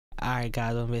Alright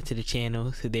guys, welcome back to the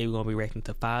channel. Today we're going to be reacting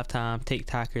to 5-time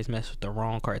TikTokers mess with the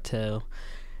wrong cartel.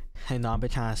 And I've been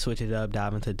trying to switch it up,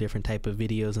 dive into different type of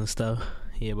videos and stuff.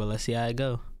 Yeah, but let's see how it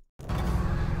go.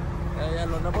 Ya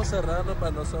lo andamos cerrando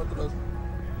para nosotros.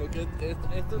 Lo que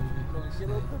esto lo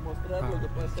hicieron demostrar lo que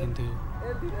puede ser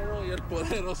el dinero y el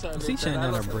poder, o sea, Is he shutting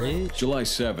down a bridge? July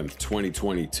 7th,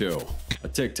 2022. A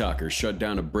TikToker shut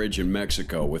down a bridge in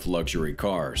Mexico with luxury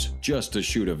cars just to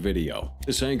shoot a video.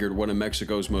 This angered one of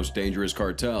Mexico's most dangerous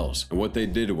cartels, and what they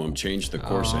did to him changed the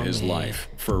course of his life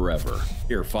forever.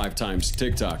 Here, 5 times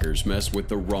TikTokers mess with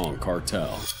the wrong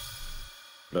cartel.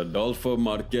 Rodolfo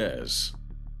Marquez.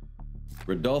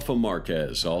 Rodolfo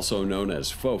Marquez, also known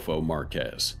as Fofo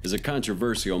Marquez, is a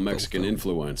controversial Mexican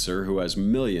influencer who has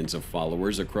millions of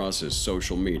followers across his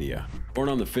social media. Born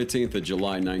on the 15th of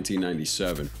July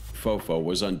 1997, Fofo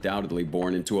was undoubtedly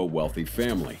born into a wealthy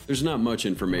family. There's not much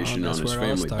information on his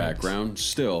family background.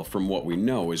 Still, from what we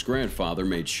know, his grandfather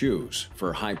made shoes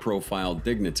for high-profile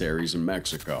dignitaries in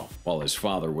Mexico, while his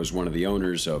father was one of the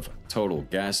owners of Total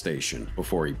gas station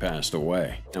before he passed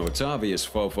away. Now, it's obvious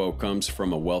Fofo comes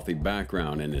from a wealthy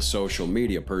background, and his social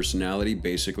media personality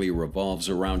basically revolves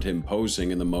around him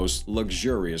posing in the most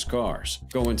luxurious cars,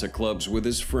 going to clubs with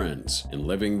his friends, and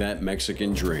living that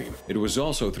Mexican dream. It was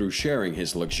also through sharing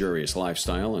his luxurious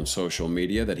lifestyle on social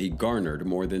media that he garnered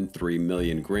more than 3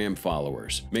 million gram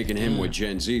followers, making him what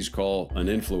Gen Zs call an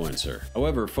influencer.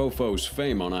 However, Fofo's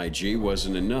fame on IG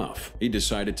wasn't enough. He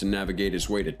decided to navigate his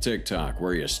way to TikTok,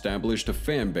 where he established a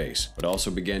fan base, but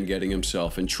also began getting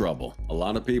himself in trouble. A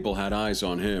lot of people had eyes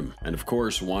on him, and of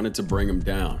course wanted to bring him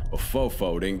down, but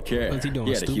Fofo didn't care.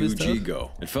 He had a huge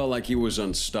ego. It felt like he was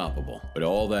unstoppable, but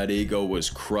all that ego was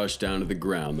crushed down to the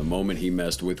ground the moment he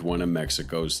messed with one of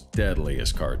Mexico's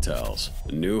deadliest cartels,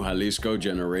 the new Jalisco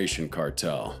Generation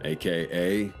Cartel,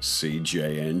 aka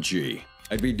CJNG.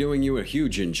 I'd be doing you a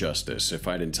huge injustice if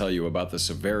I didn't tell you about the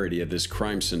severity of this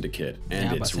crime syndicate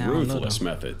and its ruthless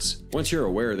methods. Once you're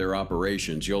aware of their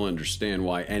operations, you'll understand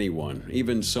why anyone,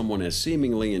 even someone as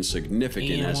seemingly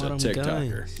insignificant as a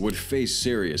TikToker, would face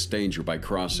serious danger by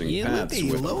crossing paths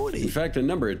with them. In fact, a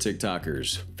number of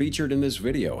TikTokers featured in this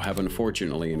video have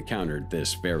unfortunately encountered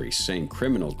this very same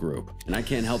criminal group, and I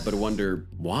can't help but wonder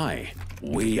why.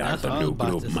 We are the new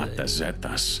group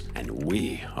Matazetas, and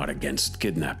we are against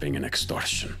kidnapping and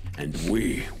extortion, and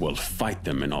we will fight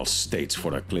them in all states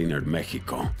for a cleaner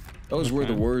Mexico. Those were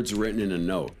the words written in a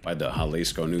note by the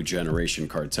Jalisco New Generation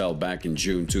Cartel back in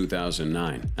June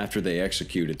 2009, after they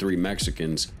executed 3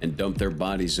 Mexicans and dumped their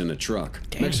bodies in a truck.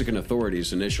 Mexican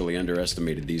authorities initially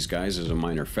underestimated these guys as a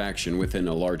minor faction within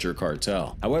a larger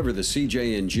cartel. However, the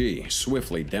CJNG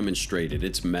swiftly demonstrated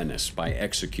its menace by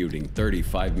executing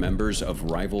 35 members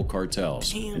of rival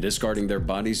cartels and discarding their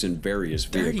bodies in various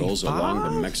vehicles along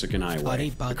the Mexican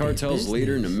highway. The cartel's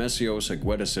leader, Nemesio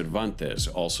Segura Cervantes,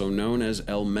 also known as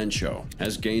El Mencho,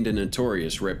 has gained a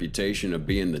notorious reputation of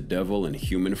being the devil in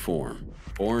human form.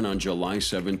 Born on July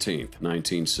 17,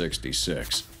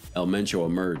 1966, El Mencho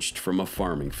emerged from a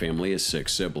farming family of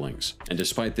 6 siblings, and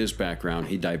despite this background,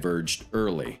 he diverged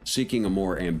early, seeking a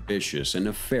more ambitious and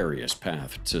nefarious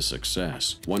path to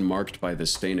success, one marked by the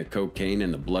stain of cocaine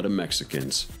in the blood of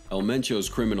Mexicans. El Mencho's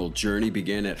criminal journey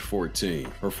began at 14,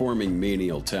 performing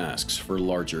menial tasks for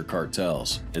larger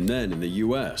cartels, and then in the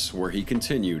US, where he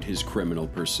continued his criminal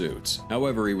pursuits.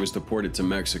 However, he was deported to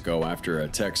Mexico after a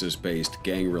Texas-based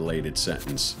gang-related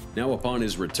sentence. Now, upon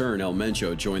his return, El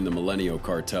Mencho joined the Milenio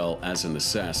Cartel as an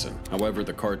assassin. However,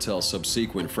 the cartel's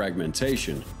subsequent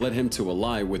fragmentation led him to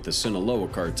ally with the Sinaloa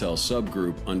cartel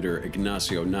subgroup under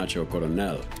Ignacio Nacho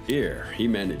Coronel. Here, he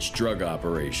managed drug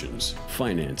operations,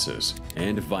 finances,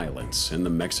 and violence in the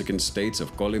Mexican states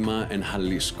of Colima and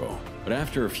Jalisco. But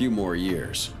after a few more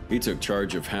years, he took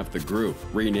charge of half the group,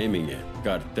 renaming it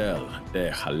Cartel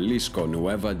de Jalisco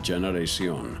Nueva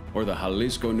Generación, or the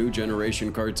Jalisco New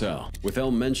Generation Cartel. With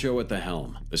El Mencho at the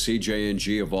helm, the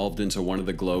CJNG evolved into one of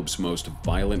the globe's most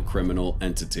violent criminal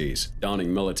entities,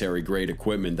 donning military-grade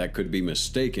equipment that could be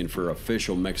mistaken for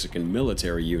official Mexican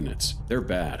military units. They're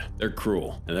bad, they're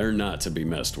cruel, and they're not to be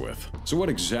messed with. So what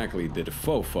exactly did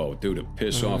Fofo do to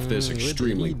piss off this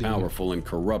extremely powerful and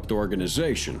corrupt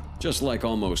organization? Just like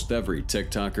almost every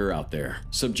TikToker out there,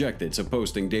 subjected to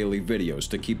posting daily videos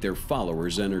to keep their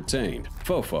followers entertained,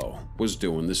 Fofo was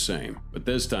doing the same. But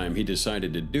this time he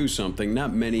decided to do something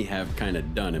not many have kinda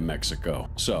done in Mexico.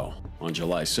 So, on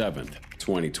July 7th,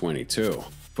 2022,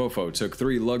 Fofo took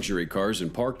 3 luxury cars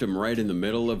and parked them right in the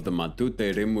middle of the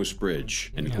Matute Remus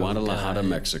Bridge in Guadalajara,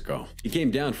 Mexico. He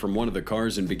came down from one of the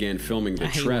cars and began filming the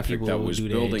traffic that was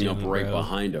building up right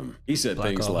behind him. He said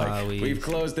things like, "We've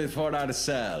closed it for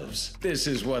ourselves. This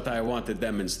is what I want to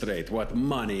demonstrate, what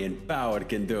money and power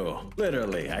can do.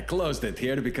 Literally, I closed it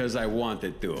here because I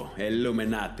wanted to.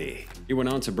 Illuminati." He went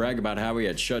on to brag about how he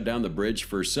had shut down the bridge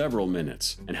for several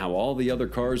minutes and how all the other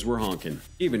cars were honking.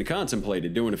 He even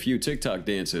contemplated doing a few TikTok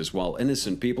dances while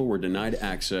innocent people were denied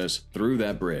access through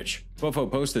that bridge. Fofo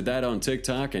posted that on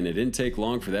TikTok, and it didn't take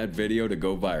long for that video to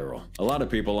go viral. A lot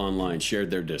of people online shared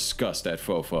their disgust at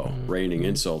Fofo, raining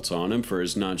insults on him for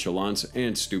his nonchalance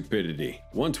and stupidity.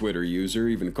 One Twitter user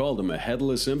even called him a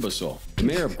headless imbecile. The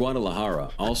mayor of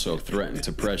Guadalajara also threatened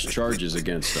to press charges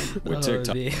against him with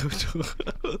TikTok.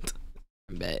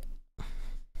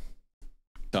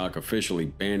 TikTok officially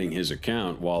banning his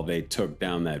account while they took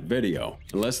down that video.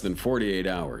 In less than 48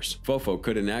 hours, Fofo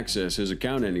couldn't access his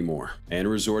account anymore and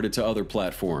resorted to other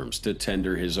platforms to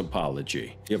tender his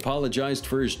apology. He apologized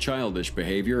for his childish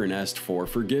behavior and asked for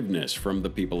forgiveness from the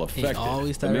people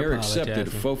affected. The mayor accepted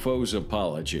Fofo's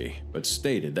apology, but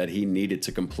stated that he needed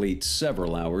to complete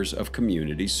several hours of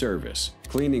community service,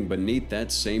 cleaning beneath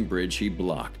that same bridge he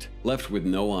blocked. Left with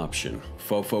no option,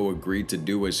 Fofo agreed to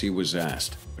do as he was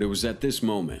asked, but it was at this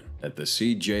moment that the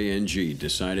CJNG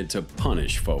decided to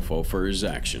punish Fofo for his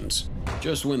actions.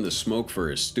 Just when the smoke for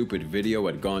his stupid video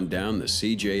had gone down, the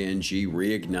CJNG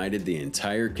reignited the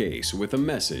entire case with a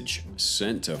message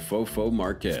sent to Fofo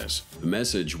Marquez. The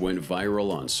message went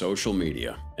viral on social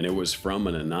media, and it was from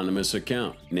an anonymous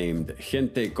account named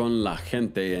Gente con la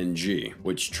Gente NG,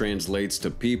 which translates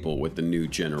to people with the new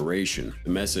generation.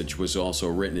 The message was also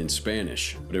written in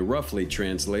Spanish, but it roughly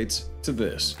translates to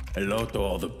this: "Hello to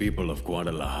all the people of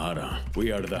Guadalajara.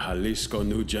 We are the Jalisco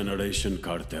New Generation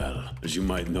Cartel. As you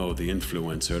might know, the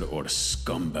influencer or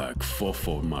scumbag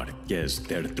Fofo Marquez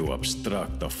dared to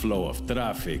obstruct the flow of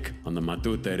traffic on the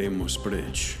Matute Remus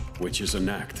Bridge, which is an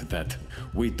act that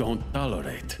we don't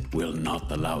tolerate. We'll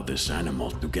not allow this animal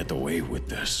to get away with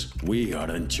this. We are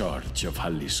in charge of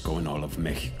Jalisco and all of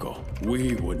Mexico.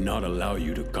 We would not allow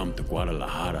you to come to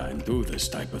Guadalajara and do this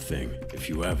type of thing. If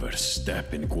you ever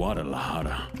step in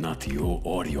Guadalajara, not you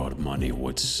or your money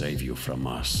would save you from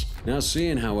us." Now,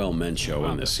 seeing how El Mencho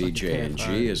and the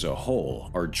CJNG as a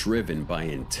whole are driven by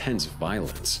intense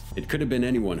violence, it could have been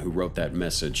anyone who wrote that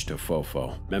message to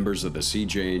Fofo. Members of the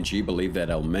CJNG believe that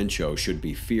El Mencho should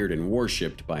be feared and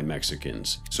worshipped by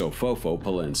Mexicans, so Fofo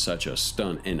pulling such a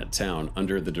stunt in a town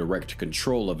under the direct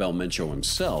control of El Mencho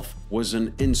himself was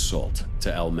an insult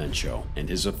to El Mencho and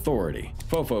his authority.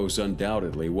 Fofo's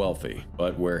undoubtedly wealthy,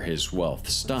 but where his wealth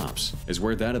stops is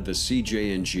where that of the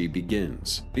CJNG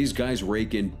begins. These guys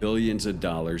rake in billions of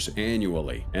dollars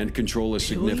annually and control a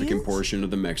significant portion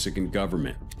of the Mexican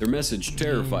government. Their message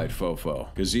terrified Fofo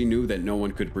because he knew that no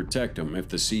one could protect him if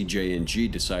the CJNG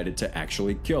decided to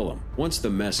actually kill him. Once the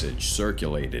message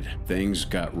circulated, things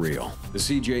got real. The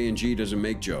CJNG doesn't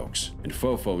make jokes, and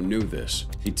Fofo knew this.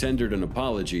 He tendered an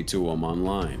apology to him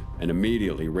online and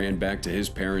immediately ran back to his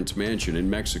parents' mansion in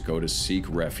Mexico to seek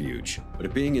refuge.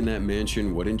 But being in that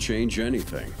mansion wouldn't change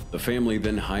anything. The family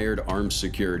then hired armed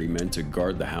security men to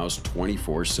guard the house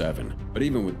 24/7. But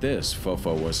even with this,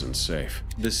 Fofo wasn't safe.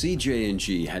 The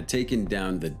CJNG had taken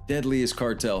down the deadliest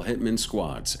cartel hitman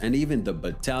squads and even the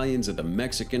battalions of the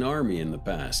Mexican army in the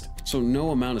past, so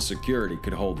no amount of security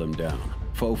could hold them down.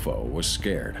 Fofo was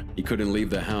scared. He couldn't leave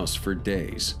the house for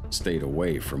days, stayed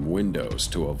away from windows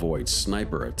to avoid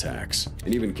sniper attacks,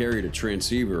 and even carried a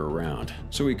transceiver around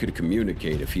so he could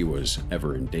communicate if he was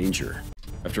ever in danger.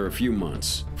 After a few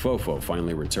months, Fofo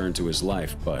finally returned to his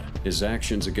life, but his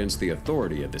actions against the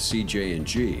authority of the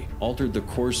CJNG altered the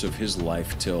course of his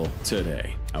life till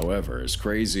today. However, as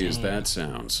crazy as that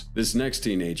sounds, this next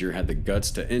teenager had the guts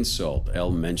to insult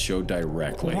El Mencho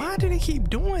directly. Why do they keep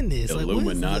doing this?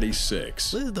 Illuminati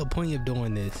 6. What is the point of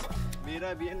doing this?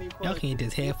 Y'all can't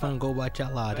just have fun, go watch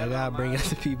y'all live. Y'all gotta bring us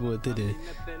the people into this.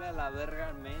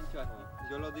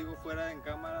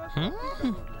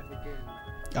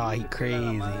 Oh, he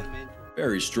crazy.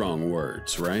 Very strong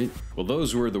words, right? Well,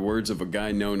 those were the words of a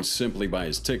guy known simply by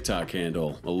his TikTok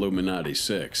handle, Illuminati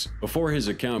 6. Before his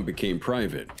account became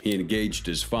private, he engaged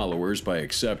his followers by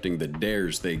accepting the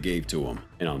dares they gave to him.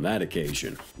 And on that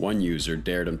occasion, one user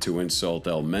dared him to insult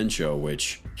El Mencho,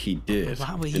 which he did.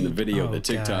 In the video, the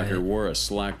TikToker wore a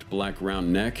slacked black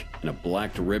round neck and a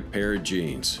black ripped pair of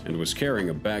jeans and was carrying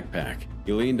a backpack.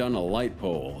 He leaned on a light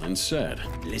pole and said,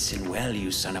 "Listen well,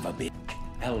 you son of a bitch.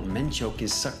 El Mencho can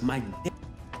suck my dick.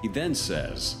 He then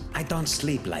says, I don't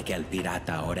sleep like El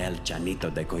Pirata or El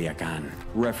Chanito de Culiacan.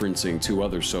 referencing two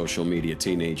other social media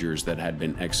teenagers that had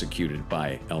been executed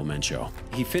by El Mencho.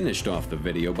 He finished off the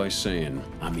video by saying,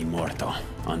 I'm immortal,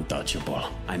 untouchable.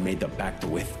 I made a pact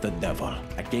with the devil.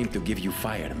 I came to give you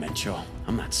fire, Mencho.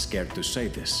 I'm not scared to say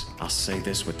this. I'll say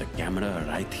this with the camera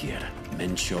right here.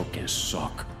 Mencho can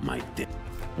suck my dick.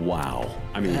 wow.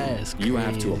 I mean, That's you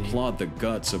have to crazy. applaud the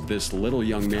guts of this little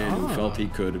young man who felt he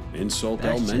could insult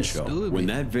El That's just Mencho. stupid. When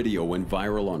that video went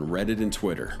viral on Reddit and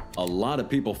Twitter, a lot of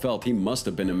people felt he must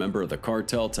have been a member of the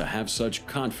cartel to have such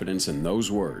confidence in those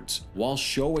words, while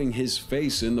showing his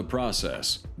face in the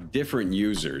process. Different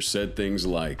users said things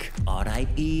like,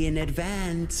 R.I.P. in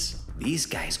advance. This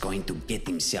guy's going to get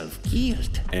himself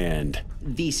killed. and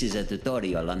This is a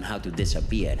tutorial on how to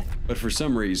disappear. but for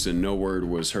some reason, no word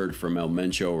was heard from El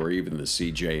Mencho or even the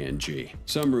CJNG.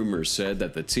 Some rumors said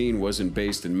that the teen wasn't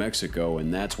based in Mexico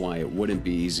and that's why it wouldn't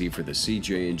be easy for the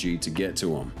CJNG to get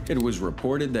to him. It was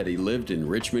reported that he lived in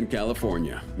Richmond,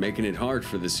 California, making it hard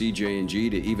for the CJNG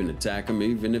to even attack him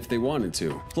even if they wanted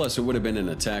to. Plus, it would have been an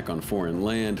attack on foreign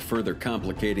land, further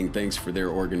complicating things for their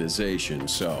organization,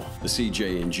 so the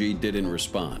CJNG didn't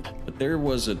respond. But there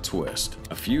was a twist.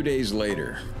 A few days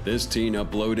later, this teen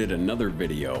uploaded another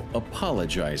video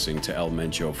apologizing to El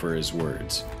Mencho for his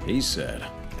words. He said,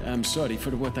 I'm sorry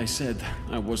for what I said.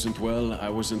 I wasn't well. I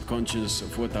wasn't conscious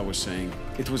of what I was saying.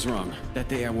 It was wrong. That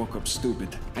day I woke up stupid.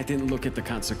 I didn't look at the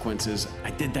consequences.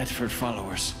 I did that for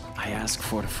followers. I ask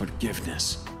for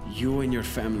forgiveness. You and your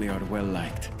family are well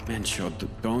liked. Mencho,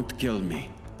 don't kill me.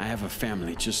 I have a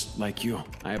family just like you.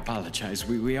 I apologize.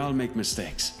 We all make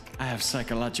mistakes. I have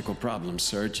psychological problems,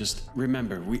 sir. Just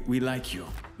remember, we like you.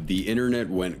 The internet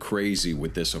went crazy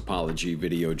with this apology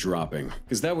video dropping,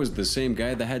 because that was the same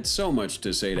guy that had so much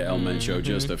to say to El Mencho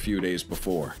just a few days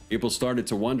before. People started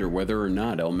to wonder whether or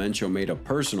not El Mencho made a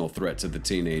personal threat to the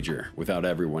teenager without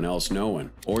everyone else knowing,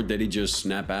 or did he just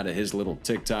snap out of his little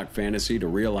TikTok fantasy to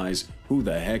realize who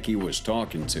the heck he was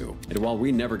talking to. And while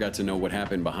we never got to know what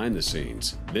happened behind the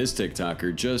scenes, this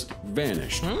TikToker just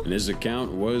vanished and his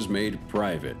account was made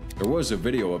private. There was a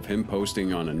video of him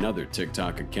posting on another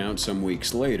TikTok account some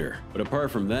weeks later, but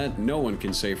apart from that, no one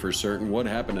can say for certain what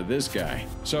happened to this guy.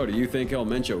 So do you think El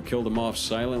Mencho killed him off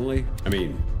silently? I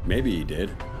mean, maybe he did.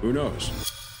 Who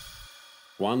knows?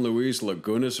 Juan Luis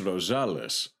Lagunas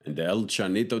Rosales and El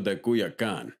Chanito de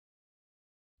Culiacan.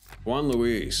 Juan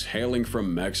Luis, hailing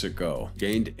from Mexico,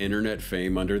 gained internet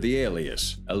fame under the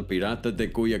alias El Pirata de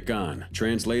Culiacan,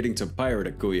 translating to Pirate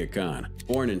of Culiacan.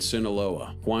 Born in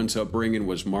Sinaloa, Juan's upbringing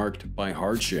was marked by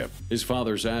hardship. His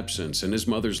father's absence and his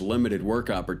mother's limited work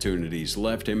opportunities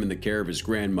left him in the care of his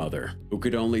grandmother, who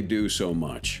could only do so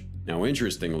much. Now,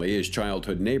 interestingly, his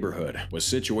childhood neighborhood was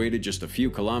situated just a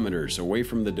few kilometers away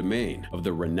from the domain of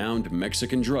the renowned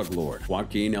Mexican drug lord,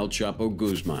 Joaquin El Chapo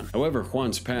Guzman. However,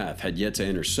 Juan's path had yet to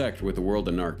intersect with the world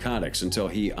of narcotics until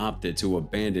he opted to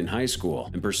abandon high school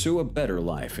and pursue a better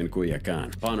life in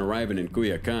Culiacan. Upon arriving in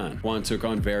Culiacan, Juan took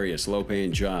on various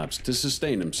low-paying jobs to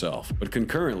sustain himself, but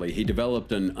concurrently he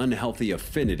developed an unhealthy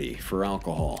affinity for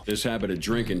alcohol. This habit of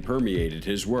drinking permeated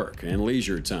his work and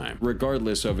leisure time,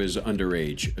 regardless of his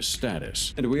underage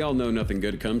status. And we all know nothing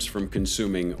good comes from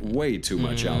consuming way too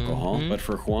much alcohol, but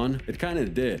for Juan, it kind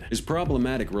of did. His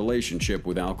problematic relationship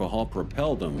with alcohol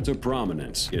propelled him to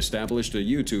prominence. He established a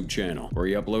YouTube channel where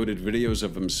he uploaded videos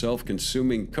of himself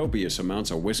consuming copious amounts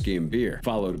of whiskey and beer,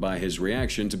 followed by his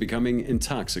reaction to becoming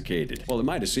intoxicated. While it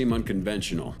might have seemed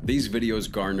unconventional, these videos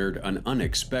garnered an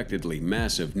unexpectedly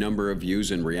massive number of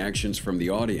views and reactions from the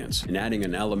audience, and adding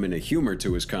an element of humor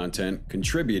to his content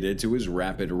contributed to his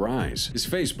rapid rise. His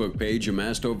Facebook page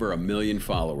amassed over 1 million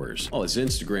followers, while his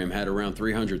Instagram had around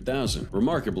 300,000.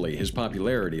 Remarkably, his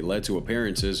popularity led to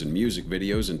appearances in music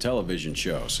videos and television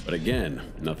shows. But again,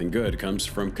 nothing good comes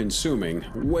from consuming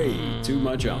way too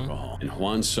much alcohol. And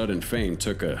Juan's sudden fame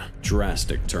took a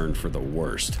drastic turn for the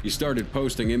worst. He started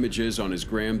posting images on his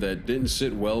gram that didn't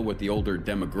sit well with the older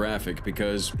demographic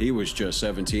because he was just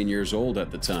 17 years old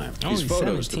at the time. These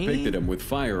photos 17? depicted him with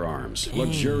firearms,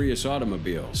 luxurious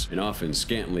automobiles, and often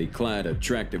scantily clad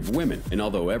attractive women. And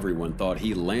although everyone thought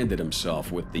he landed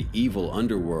himself with the evil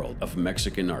underworld of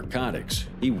Mexican narcotics,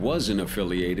 he wasn't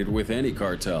affiliated with any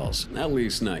cartels, at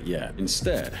least not yet.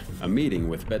 Instead, a meeting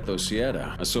with Beto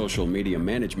Sierra, a social media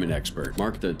management expert,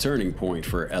 marked a turning point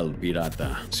for El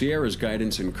Pirata. Sierra's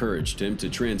guidance encouraged him to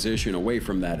transition away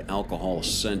from that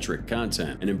alcohol-centric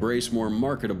content and embrace more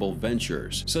marketable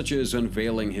ventures, such as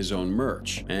unveiling his own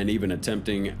merch and even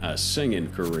attempting a singing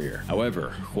career.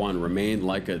 However, Juan remained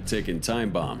like a ticking time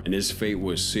bomb bomb, and his fate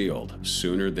was sealed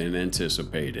sooner than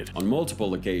anticipated. On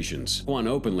multiple occasions, Juan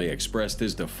openly expressed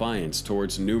his defiance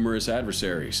towards numerous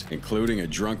adversaries, including a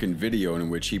drunken video in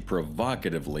which he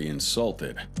provocatively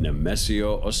insulted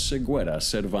Nemesio Oseguera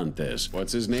Cervantes.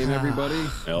 What's his name, everybody?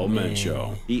 El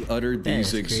Mencho. He uttered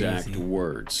these exact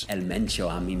words. El Mencho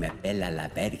a mí me pela la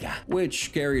verga.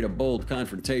 Which carried a bold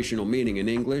confrontational meaning in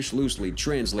English, loosely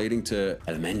translating to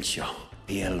El Mencho,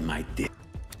 feel my dick.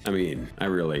 I mean, I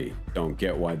really don't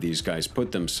get why these guys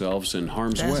put themselves in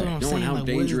harm's That's way, what I'm knowing saying, how like, what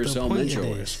is dangerous the El point of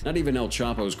Mencho this? is. Not even El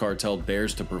Chapo's cartel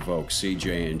dares to provoke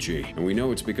CJ&G, and we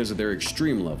know it's because of their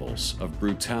extreme levels of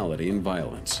brutality and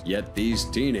violence. Yet these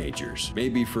teenagers,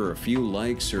 maybe for a few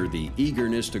likes or the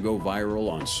eagerness to go viral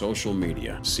on social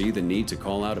media, see the need to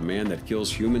call out a man that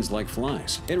kills humans like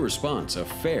flies. In response, a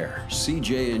fair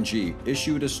CJ&G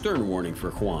issued a stern warning for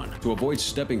Juan to avoid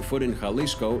stepping foot in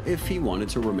Jalisco if he wanted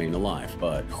to remain alive.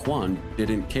 But Juan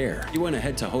didn't care. He went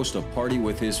ahead to host a party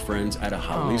with his friends at a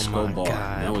Jalisco bar.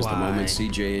 God, That was the why? moment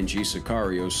CJ&G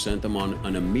Sicarios sent them on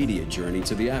an immediate journey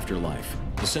to the afterlife.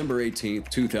 December 18th,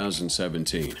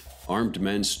 2017. Armed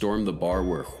men stormed the bar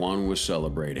where Juan was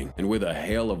celebrating, and with a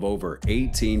hail of over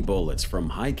 18 bullets from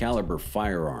high-caliber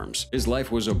firearms, his life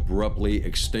was abruptly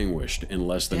extinguished in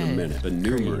less than a That's minute. The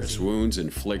numerous crazy. wounds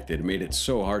inflicted made it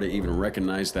so hard to even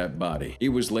recognize that body. He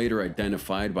was later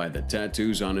identified by the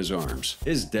tattoos on his arms.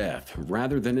 His death,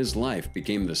 rather than his life,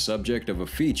 became the subject of a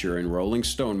feature in Rolling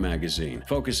Stone magazine,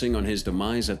 focusing on his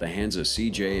demise at the hands of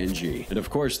CJ&G, and of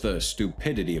course the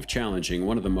stupidity of challenging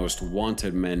one of the most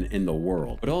wanted men in the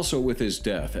world. But also with his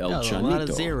death, El That was a lot of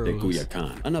Chanito de zeros.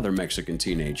 Cuyacan, another Mexican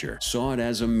teenager, saw it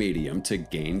as a medium to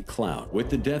gain clout. With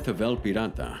the death of El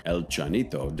Pirata, El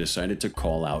Chanito decided to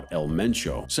call out El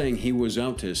Mencho, saying he was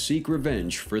out to seek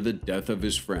revenge for the death of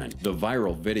his friend. The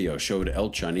viral video showed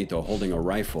El Chanito holding a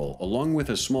rifle, along with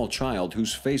a small child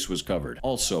whose face was covered,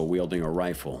 also wielding a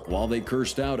rifle, while they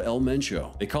cursed out El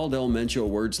Mencho. They called El Mencho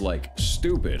words like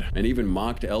stupid, and even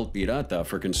mocked El Pirata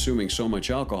for consuming so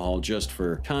much alcohol just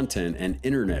for content and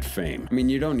internet fame. I mean,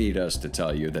 you don't need us to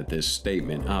tell you that this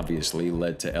statement obviously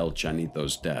led to El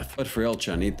Chanito's death. But for El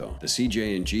Chanito, the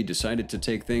CJ&G decided to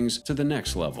take things to the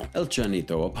next level. El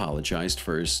Chanito apologized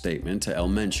for his statement to El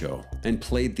Mencho and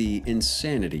played the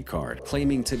insanity card,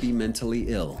 claiming to be mentally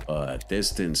ill. But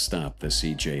this didn't stop the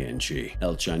CJ&G.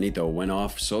 El Chanito went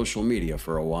off social media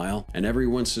for a while, and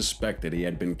everyone suspected he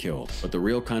had been killed. But the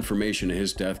real confirmation of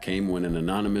his death came when an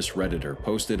anonymous Redditor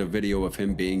posted a video of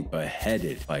him being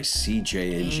beheaded by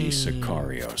CJ&G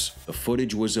Sicarios. The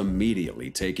footage was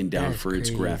immediately taken down That's for its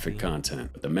crazy. graphic content,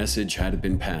 but the message had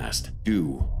been passed.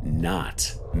 Do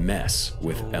not mess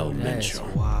with El That's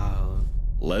Mencho. wild.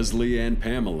 Leslie Ann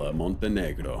Pamela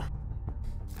Montenegro.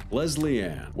 Leslie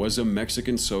Ann was a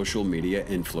Mexican social media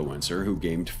influencer who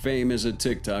gained fame as a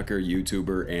TikToker,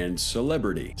 YouTuber, and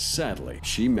celebrity. Sadly,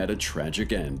 she met a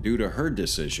tragic end due to her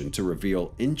decision to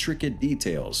reveal intricate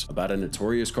details about a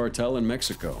notorious cartel in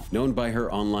Mexico. Known by her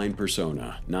online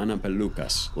persona, Nana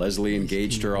Pelucas, Leslie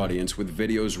engaged her audience with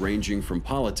videos ranging from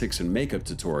politics and makeup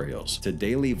tutorials to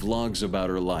daily vlogs about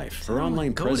her life. Her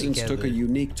online go presence took a together.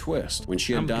 unique twist when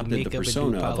she I'm gonna adopted make the up and do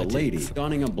persona of a lady politics.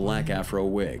 donning a black afro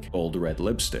wig, bold red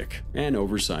lipstick, and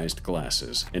oversized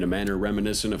glasses. In a manner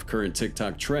reminiscent of current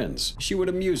TikTok trends, she would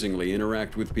amusingly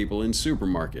interact with people in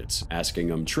supermarkets, asking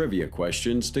them trivia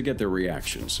questions to get their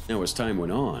reactions. Now, as time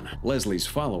went on, Leslie's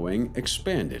following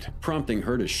expanded, prompting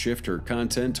her to shift her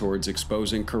content towards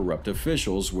exposing corrupt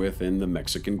officials within the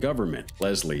Mexican government.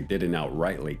 Leslie didn't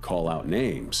outrightly call out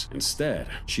names. Instead,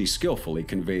 she skillfully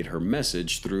conveyed her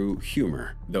message through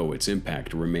humor, though its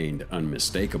impact remained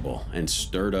unmistakable and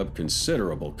stirred up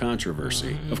considerable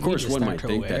controversy. Of course, just one start might to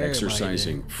think that everybody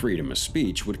exercising freedom of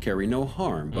speech would carry no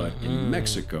harm, but in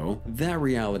Mexico, that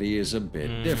reality is a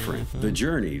bit different. The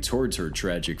journey towards her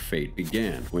tragic fate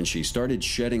began when she started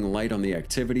shedding light on the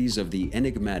activities of the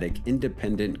enigmatic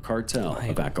independent cartel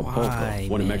of Acapulco, why,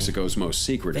 one of man? Mexico's most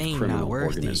secretive They ain't criminal not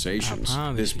worth it. organizations. I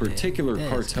promise This you that. particular That's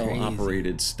cartel crazy.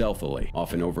 operated stealthily,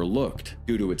 often overlooked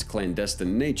due to its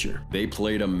clandestine nature. They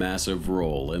played a massive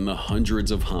role in the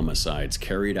hundreds of homicides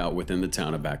carried out within the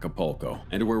town of Acapulco,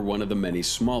 and were one of the many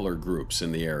smaller groups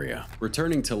in the area.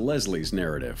 Returning to Leslie's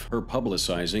narrative, her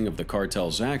publicizing of the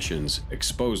cartel's actions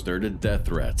exposed her to death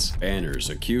threats. Banners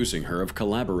accusing her of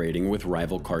collaborating with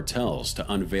rival cartels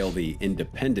to unveil the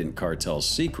independent cartel's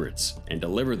secrets and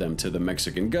deliver them to the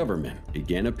Mexican government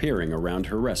began appearing around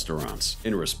her restaurants.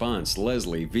 In response,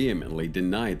 Leslie vehemently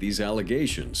denied these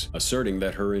allegations, asserting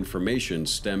that her information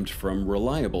stemmed from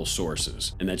reliable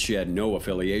sources and that she had no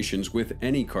affiliations with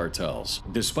any cartels.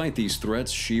 Despite these threats,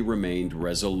 threats, she remained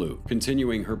resolute,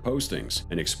 continuing her postings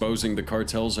and exposing the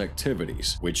cartel's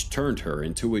activities, which turned her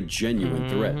into a genuine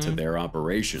threat to their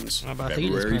operations.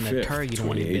 February 5th,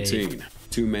 2018.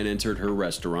 Two men entered her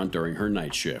restaurant during her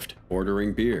night shift,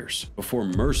 ordering beers, before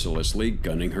mercilessly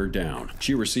gunning her down.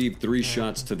 She received 3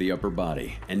 shots to the upper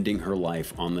body, ending her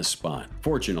life on the spot.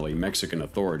 Fortunately, Mexican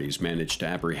authorities managed to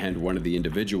apprehend one of the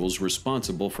individuals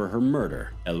responsible for her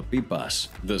murder, El Pipas.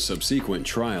 The subsequent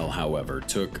trial, however,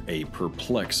 took a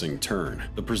perplexing turn.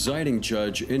 The presiding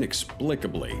judge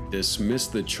inexplicably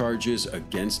dismissed the charges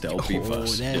against El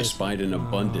Pipas, despite an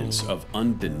abundance of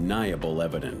undeniable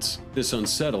evidence. This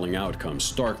unsettling outcome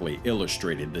starkly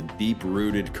illustrated the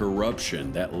deep-rooted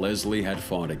corruption that Leslie had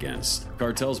fought against.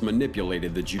 Cartels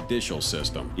manipulated the judicial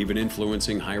system, even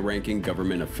influencing high-ranking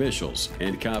government officials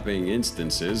and copying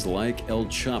instances like El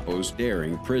Chapo's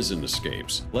daring prison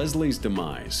escapes. Leslie's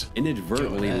demise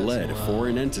inadvertently led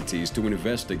foreign entities to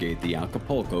investigate the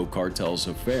Acapulco cartel's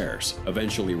affairs,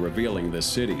 eventually revealing the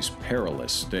city's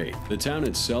perilous state. The town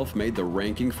itself made the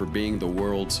ranking for being the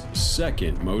world's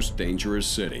second most dangerous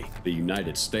city. The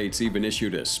United States even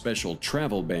issued a special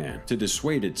travel ban to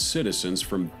dissuade its citizens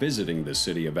from visiting the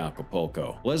city of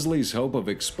Acapulco. Leslie's hope of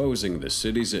exposing the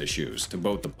city's issues to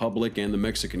both the public and the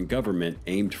Mexican government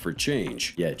aimed for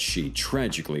change, yet she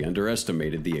tragically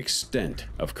underestimated the extent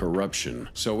of corruption.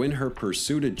 So in her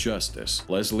pursuit of justice,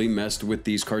 Leslie messed with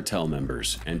these cartel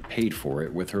members and paid for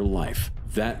it with her life.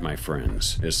 That, my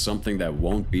friends, is something that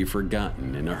won't be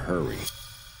forgotten in a hurry.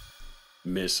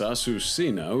 Miss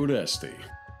Azucena Uresti.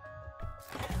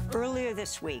 Earlier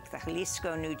this week, the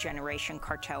Jalisco New Generation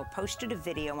Cartel posted a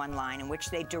video online in which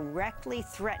they directly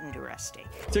threatened Uresti.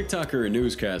 TikToker and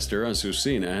newscaster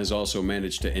Azucena has also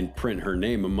managed to imprint her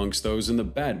name amongst those in the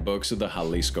bad books of the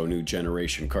Jalisco New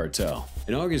Generation Cartel.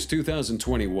 In August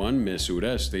 2021, Miss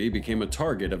Uresti became a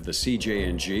target of the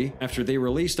CJNG after they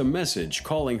released a message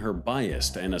calling her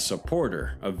biased and a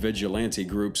supporter of vigilante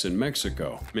groups in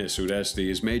Mexico. Miss Uresti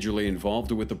is majorly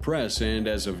involved with the press, and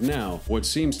as of now, what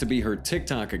seems to be her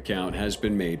TikTok account has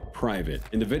been made private.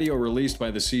 In the video released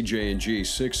by the CJNG,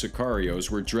 6 sicarios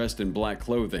were dressed in black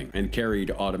clothing and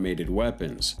carried automated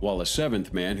weapons, while a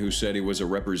 7th man who said he was a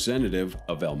representative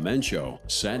of El Mencho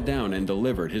sat down and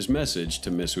delivered his message to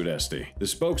Miss Uresti. The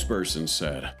spokesperson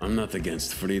said, "I'm not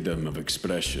against freedom of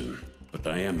expression, but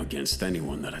I am against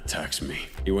anyone that attacks me."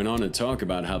 He went on to talk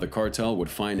about how the cartel would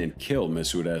find and kill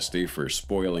Miss Uresti for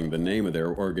spoiling the name of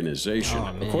their organization.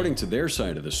 According to their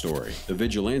side of the story, the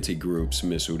vigilante groups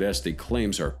Miss Uresti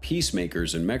claims are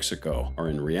peacemakers in Mexico are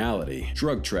in reality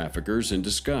drug traffickers in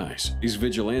disguise. These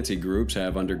vigilante groups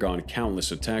have undergone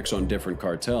countless attacks on different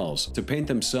cartels to paint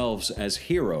themselves as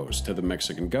heroes to the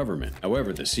Mexican government.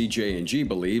 However, the CJNG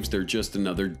believes they're just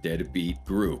another deadbeat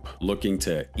group looking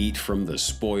to eat from the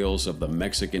spoils of the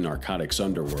Mexican narcotics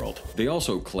underworld. They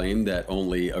also claim that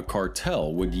only a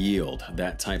cartel would yield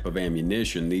that type of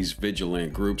ammunition these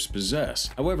vigilant groups possess.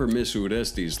 However, Miss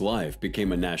Uresti's life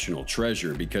became a national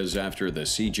treasure because after the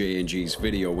CJNG's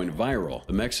video went viral,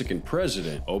 the Mexican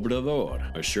president,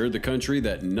 Obrador, assured the country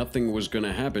that nothing was going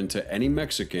to happen to any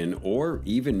Mexican or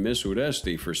even Miss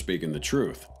Uresti for speaking the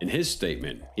truth. In his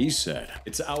statement, he said,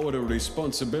 "It's our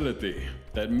responsibility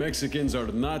that Mexicans are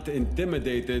not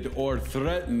intimidated or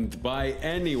threatened by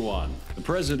anyone." The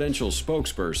presidential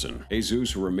spokesperson,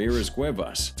 Jesus Ramirez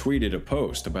Cuevas, tweeted a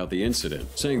post about the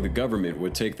incident, saying the government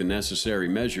would take the necessary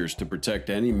measures to protect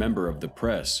any member of the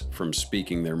press from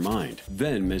speaking their mind.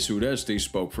 Then Miss Uresti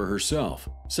spoke for herself,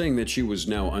 saying that she was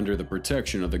now under the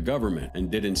protection of the government and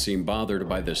didn't seem bothered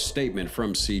by the statement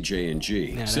from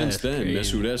CJNG. Since then,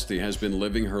 Miss Uresti has been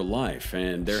living her life,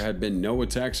 and there had been no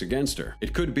attacks against her.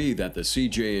 It could be that the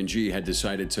CJNG had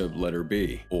decided to let her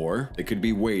be, or they could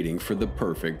be waiting for the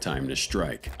perfect time to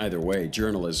strike. Either way,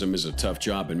 journalism is a tough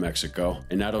job in Mexico,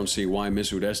 and I don't see why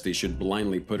Miss Uresti should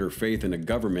blindly put her faith in a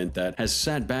government that has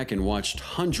sat back and watched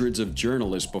hundreds of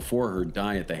journalists before her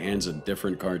die at the hands of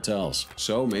different cartels.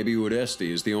 So maybe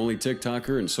Uresti is the only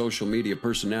TikToker and social media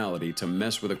personality to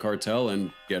mess with a cartel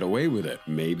and get away with it.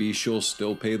 Maybe she'll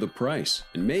still pay the price.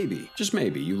 And maybe, just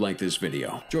maybe, you like this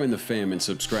video. Join the fam and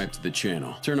subscribe to the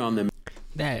channel. Turn on them.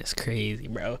 That's crazy,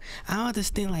 bro. I don't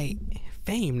understand, like,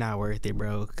 fame not worth it,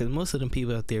 bro. Because most of them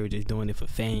people out there are just doing it for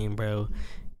fame, bro.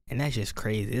 And that's just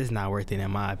crazy. It's not worth it in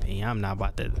my opinion. I'm not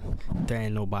about to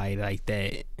threaten nobody like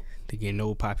that to get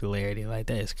no popularity. Like,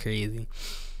 that is crazy.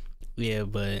 Yeah,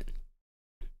 but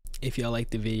if y'all like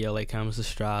the video, like, comment,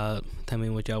 subscribe. Tell me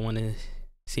what y'all want to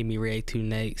see me react to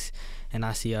next. And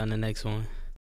I'll see y'all in the next one.